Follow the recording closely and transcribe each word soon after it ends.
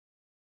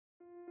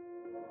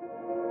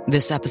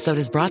This episode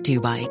is brought to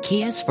you by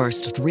Kia's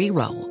first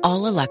 3-row,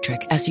 all-electric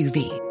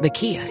SUV, the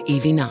Kia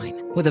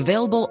EV9, with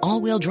available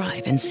all-wheel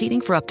drive and seating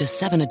for up to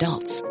 7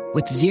 adults,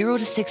 with 0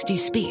 to 60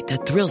 speed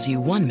that thrills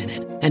you 1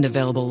 minute and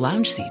available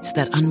lounge seats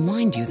that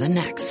unwind you the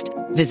next.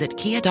 Visit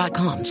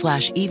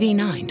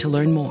kia.com/EV9 to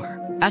learn more.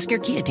 Ask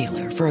your Kia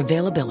dealer for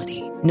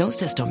availability. No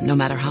system, no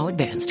matter how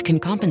advanced, can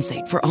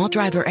compensate for all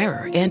driver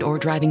error and or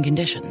driving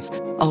conditions.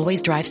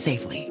 Always drive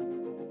safely.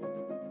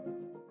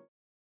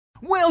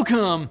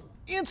 Welcome!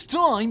 It's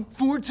time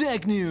for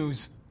tech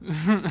news.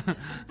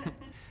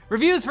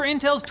 Reviews for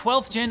Intel's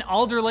 12th gen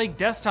Alder Lake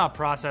desktop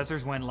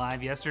processors went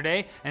live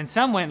yesterday, and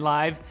some went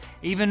live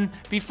even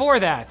before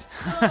that.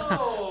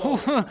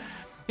 Oh.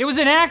 It was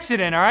an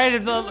accident, all right? Who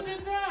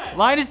did that?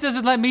 Linus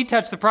doesn't let me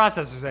touch the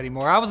processors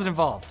anymore. I wasn't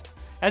involved.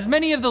 As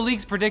many of the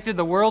leaks predicted,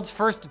 the world's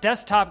first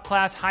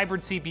desktop-class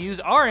hybrid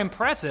CPUs are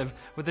impressive,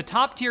 with the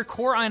top-tier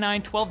Core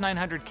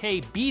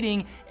i9-12900K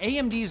beating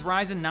AMD's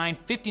Ryzen 9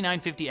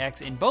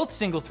 5950X in both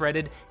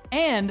single-threaded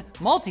and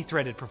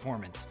multi-threaded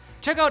performance.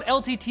 Check out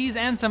LTTs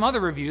and some other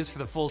reviews for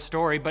the full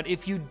story, but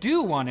if you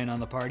do want in on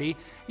the party,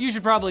 you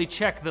should probably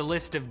check the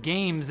list of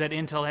games that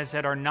Intel has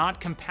said are not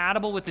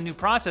compatible with the new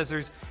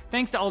processors,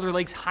 thanks to Alder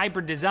Lake's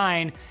hybrid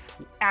design,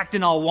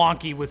 acting all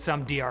wonky with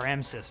some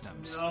DRM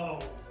systems. No.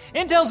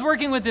 Intel's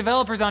working with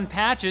developers on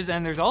patches,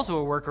 and there's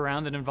also a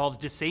workaround that involves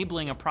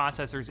disabling a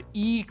processor's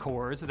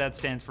E-cores. That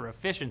stands for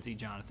efficiency,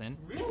 Jonathan.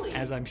 Really?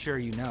 As I'm sure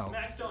you know.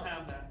 Macs don't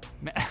have that.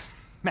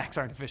 Macs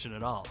aren't efficient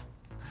at all.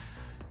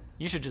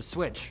 You should just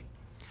switch.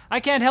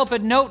 I can't help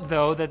but note,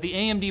 though, that the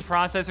AMD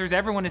processors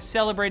everyone is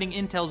celebrating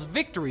Intel's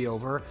victory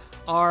over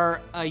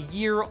are a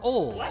year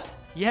old. What?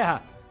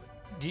 Yeah.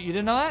 You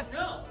didn't know that?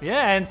 No.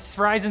 Yeah, and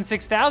Ryzen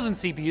 6000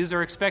 CPUs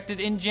are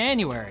expected in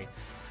January.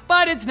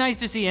 But it's nice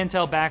to see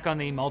Intel back on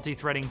the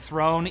multi-threading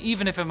throne,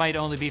 even if it might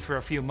only be for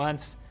a few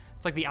months.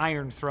 It's like the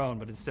Iron Throne,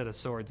 but instead of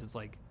swords, it's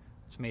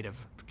made of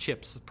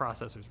chips,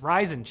 processors,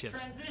 Ryzen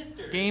chips.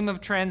 Transistors. Game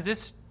of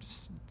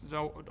transistors.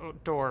 The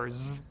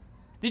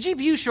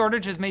GPU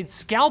shortage has made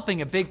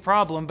scalping a big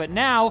problem, but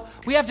now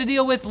we have to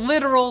deal with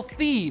literal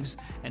thieves,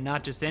 and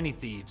not just any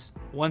thieves.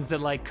 Ones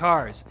that like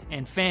cars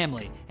and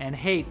family and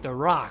hate The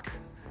Rock.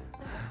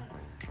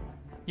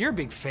 You're a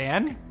big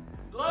fan.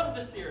 Love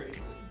the series.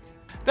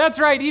 That's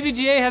right,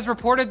 EVGA has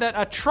reported that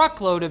a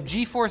truckload of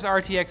GeForce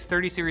RTX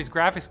 30 series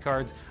graphics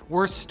cards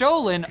were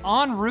stolen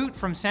en route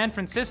from San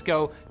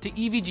Francisco to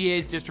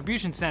EVGA's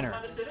distribution center.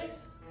 Honda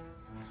Civics?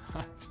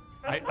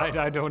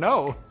 I don't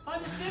know.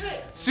 Honda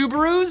Civics!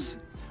 Subarus?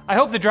 I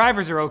hope the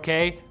drivers are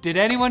okay. Did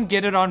anyone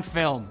get it on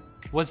film?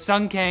 Was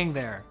Sung Kang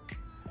there?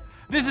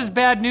 This is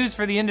bad news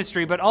for the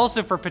industry, but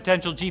also for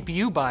potential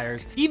GPU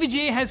buyers.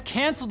 EVGA has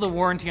canceled the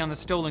warranty on the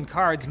stolen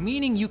cards,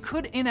 meaning you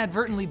could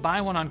inadvertently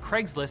buy one on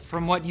Craigslist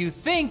from what you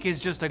think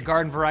is just a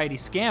garden variety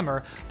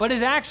scammer, but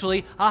is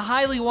actually a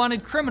highly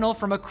wanted criminal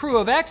from a crew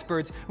of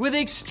experts with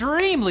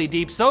extremely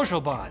deep social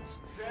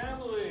bonds.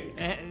 Family.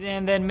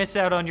 And then miss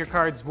out on your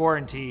card's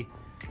warranty.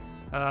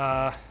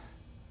 Oh,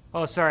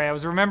 sorry, I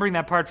was remembering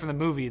that part from the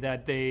movie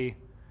that they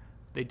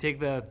take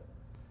the...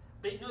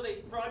 They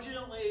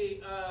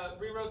fraudulently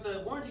rewrote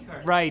the warranty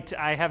card. Right,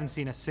 I haven't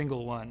seen a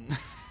single one.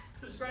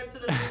 Subscribe to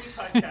the movie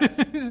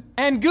podcast.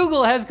 And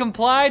Google has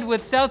complied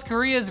with South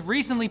Korea's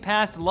recently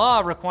passed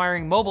law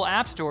requiring mobile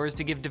app stores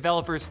to give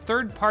developers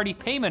third-party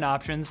payment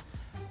options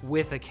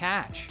with a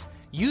catch.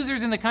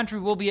 Users in the country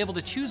will be able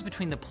to choose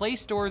between the Play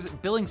Store's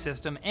billing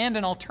system and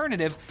an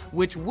alternative,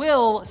 which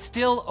will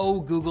still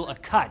owe Google a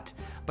cut,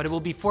 but it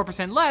will be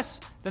 4% less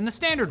than the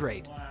standard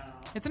rate. Wow.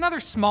 It's another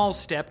small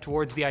step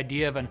towards the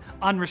idea of an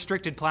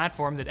unrestricted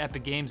platform that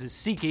Epic Games is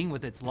seeking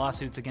with its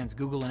lawsuits against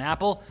Google and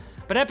Apple.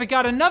 But Epic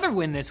got another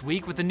win this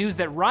week with the news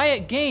that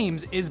Riot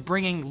Games is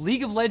bringing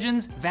League of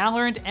Legends,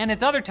 Valorant, and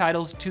its other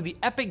titles to the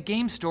Epic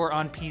Games Store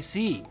on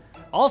PC.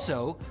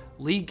 Also,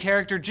 League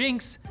character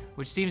Jinx,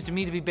 which seems to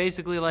me to be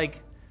basically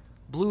like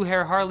blue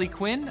hair Harley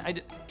Quinn.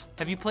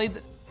 Have you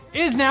played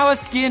is now a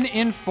skin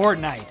in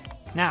Fortnite.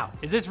 Now,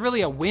 is this really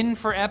a win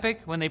for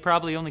Epic when they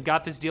probably only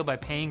got this deal by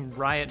paying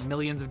Riot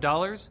millions of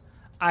dollars?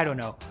 I don't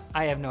know.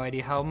 I have no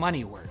idea how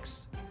money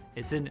works.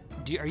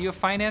 Are you a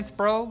finance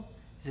bro?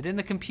 Is it in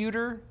the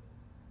computer?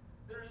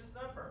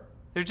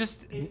 They're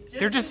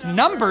just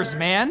numbers,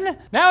 man.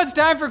 Now it's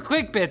time for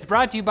Quick Bits,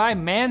 brought to you by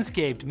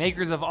Manscaped,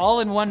 makers of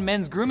all-in-one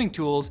men's grooming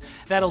tools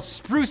that'll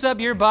spruce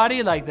up your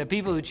body like the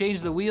people who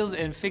change the wheels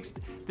and fix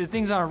the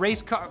things on a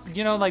race car,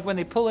 like when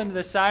they pull into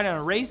the side on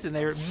a race and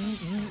they're,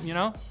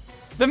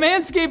 The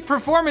Manscaped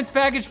Performance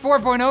Package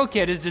 4.0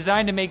 kit is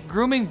designed to make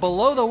grooming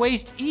below the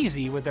waist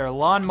easy with their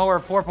Lawnmower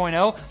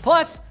 4.0,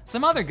 plus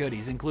some other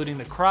goodies, including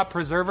the Crop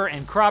Preserver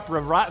and Crop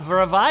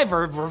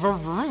Reviver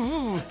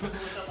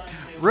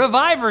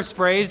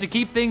sprays to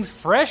keep things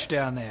fresh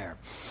down there.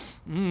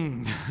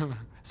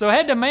 So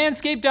head to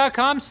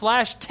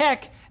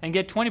manscaped.com/tech and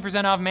get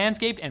 20% off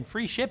Manscaped and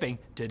free shipping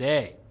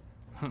today.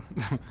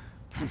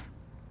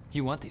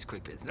 You want these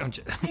quick bits, don't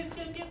you? Yes.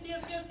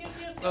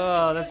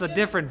 Oh, that's a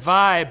different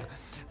vibe.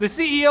 The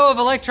CEO of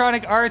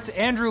Electronic Arts,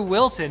 Andrew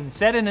Wilson,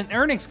 said in an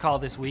earnings call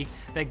this week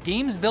that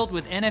games built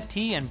with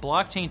NFT and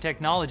blockchain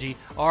technology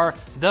are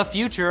the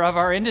future of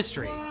our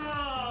industry.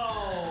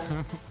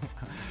 Wow.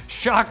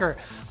 Shocker.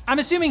 I'm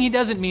assuming he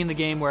doesn't mean the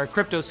game where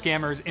crypto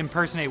scammers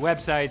impersonate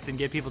websites and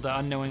get people to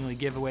unknowingly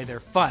give away their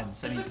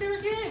funds. It's my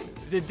favorite game.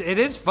 It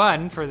is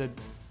fun for the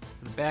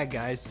bad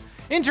guys.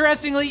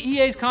 Interestingly,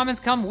 EA's comments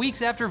come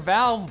weeks after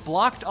Valve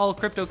blocked all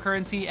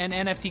cryptocurrency and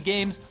NFT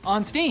games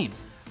on Steam.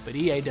 But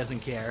EA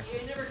doesn't care.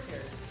 EA never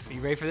cares. Are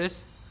you ready for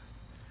this?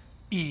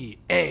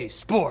 EA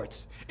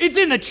Sports. It's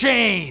in the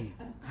chain!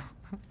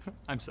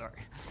 I'm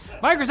sorry.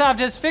 Microsoft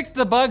has fixed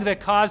the bug that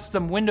caused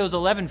some Windows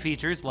 11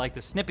 features, like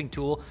the snipping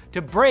tool,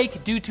 to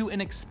break due to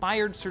an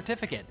expired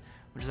certificate,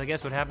 which is, I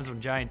guess, what happens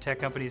when giant tech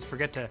companies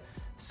forget to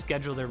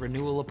schedule their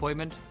renewal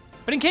appointment.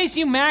 But in case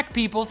you Mac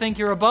people think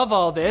you're above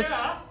all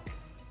this,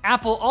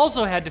 Apple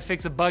also had to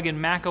fix a bug in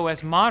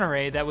macOS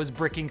Monterey that was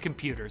bricking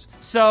computers.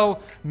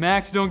 So,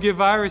 Macs don't get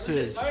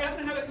viruses. I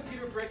happen to have a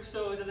computer brick,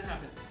 so it doesn't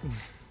happen.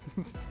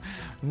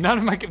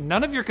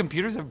 None of your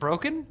computers have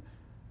broken?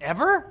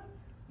 Ever?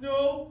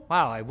 No.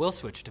 Wow, I will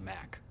switch to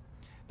Mac.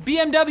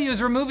 BMW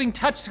is removing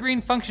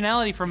touchscreen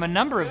functionality from a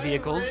number of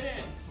vehicles.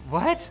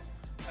 What?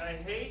 I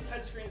hate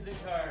touchscreens in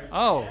cars.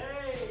 Oh.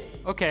 Hey.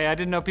 Okay, I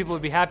didn't know people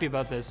would be happy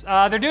about this.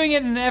 They're doing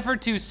it in an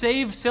effort to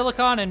save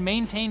silicon and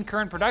maintain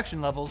current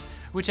production levels,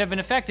 which have been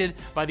affected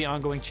by the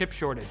ongoing chip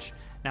shortage.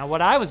 Now,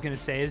 what I was going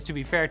to say is, to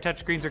be fair,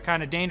 touchscreens are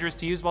kind of dangerous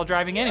to use while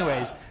driving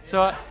anyways.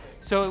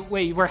 So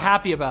wait, we're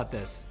happy about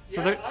this.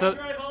 I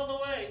drive all the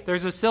way.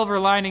 There's a silver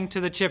lining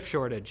to the chip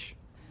shortage.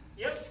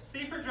 Yep,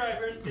 safer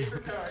drivers, safer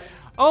cars.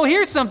 Oh,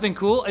 here's something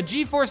cool. A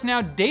GeForce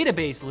Now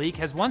database leak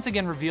has once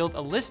again revealed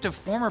a list of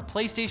former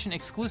PlayStation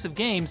exclusive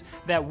games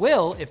that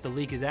will, if the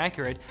leak is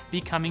accurate,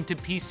 be coming to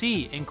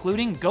PC,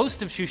 including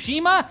Ghost of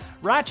Tsushima,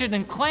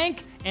 Ratchet &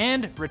 Clank,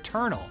 and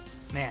Returnal.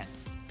 Man,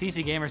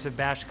 PC gamers have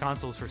bashed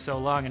consoles for so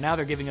long, and now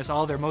they're giving us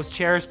all their most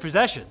cherished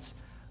possessions.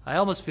 I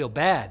almost feel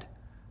bad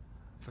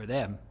for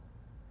them.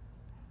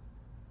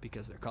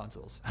 Because they're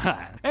consoles.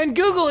 And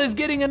Google is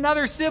getting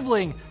another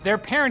sibling. Their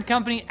parent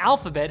company,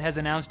 Alphabet, has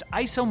announced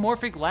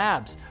Isomorphic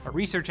Labs, a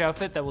research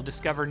outfit that will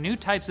discover new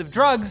types of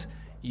drugs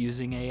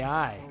using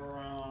AI.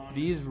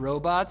 These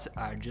robots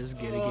are just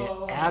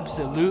gonna get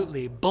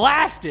absolutely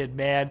blasted,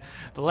 man.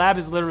 The lab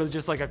is literally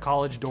just like a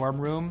college dorm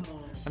room,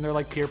 and they're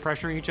like peer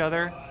pressuring each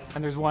other.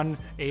 And there's one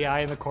AI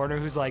in the corner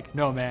who's like,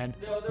 no, man,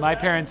 my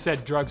parents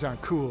said drugs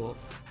aren't cool.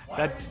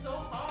 Why are you so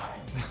high?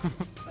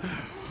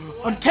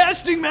 I'm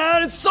testing,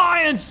 man. It's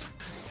science.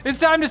 It's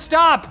time to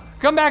stop.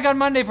 Come back on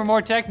Monday for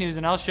more tech news,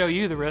 and I'll show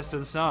you the rest of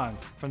the song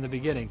from the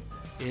beginning.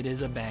 It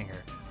is a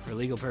banger. For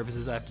legal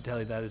purposes, I have to tell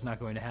you that is not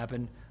going to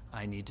happen.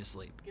 I need to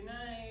sleep. Good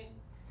night.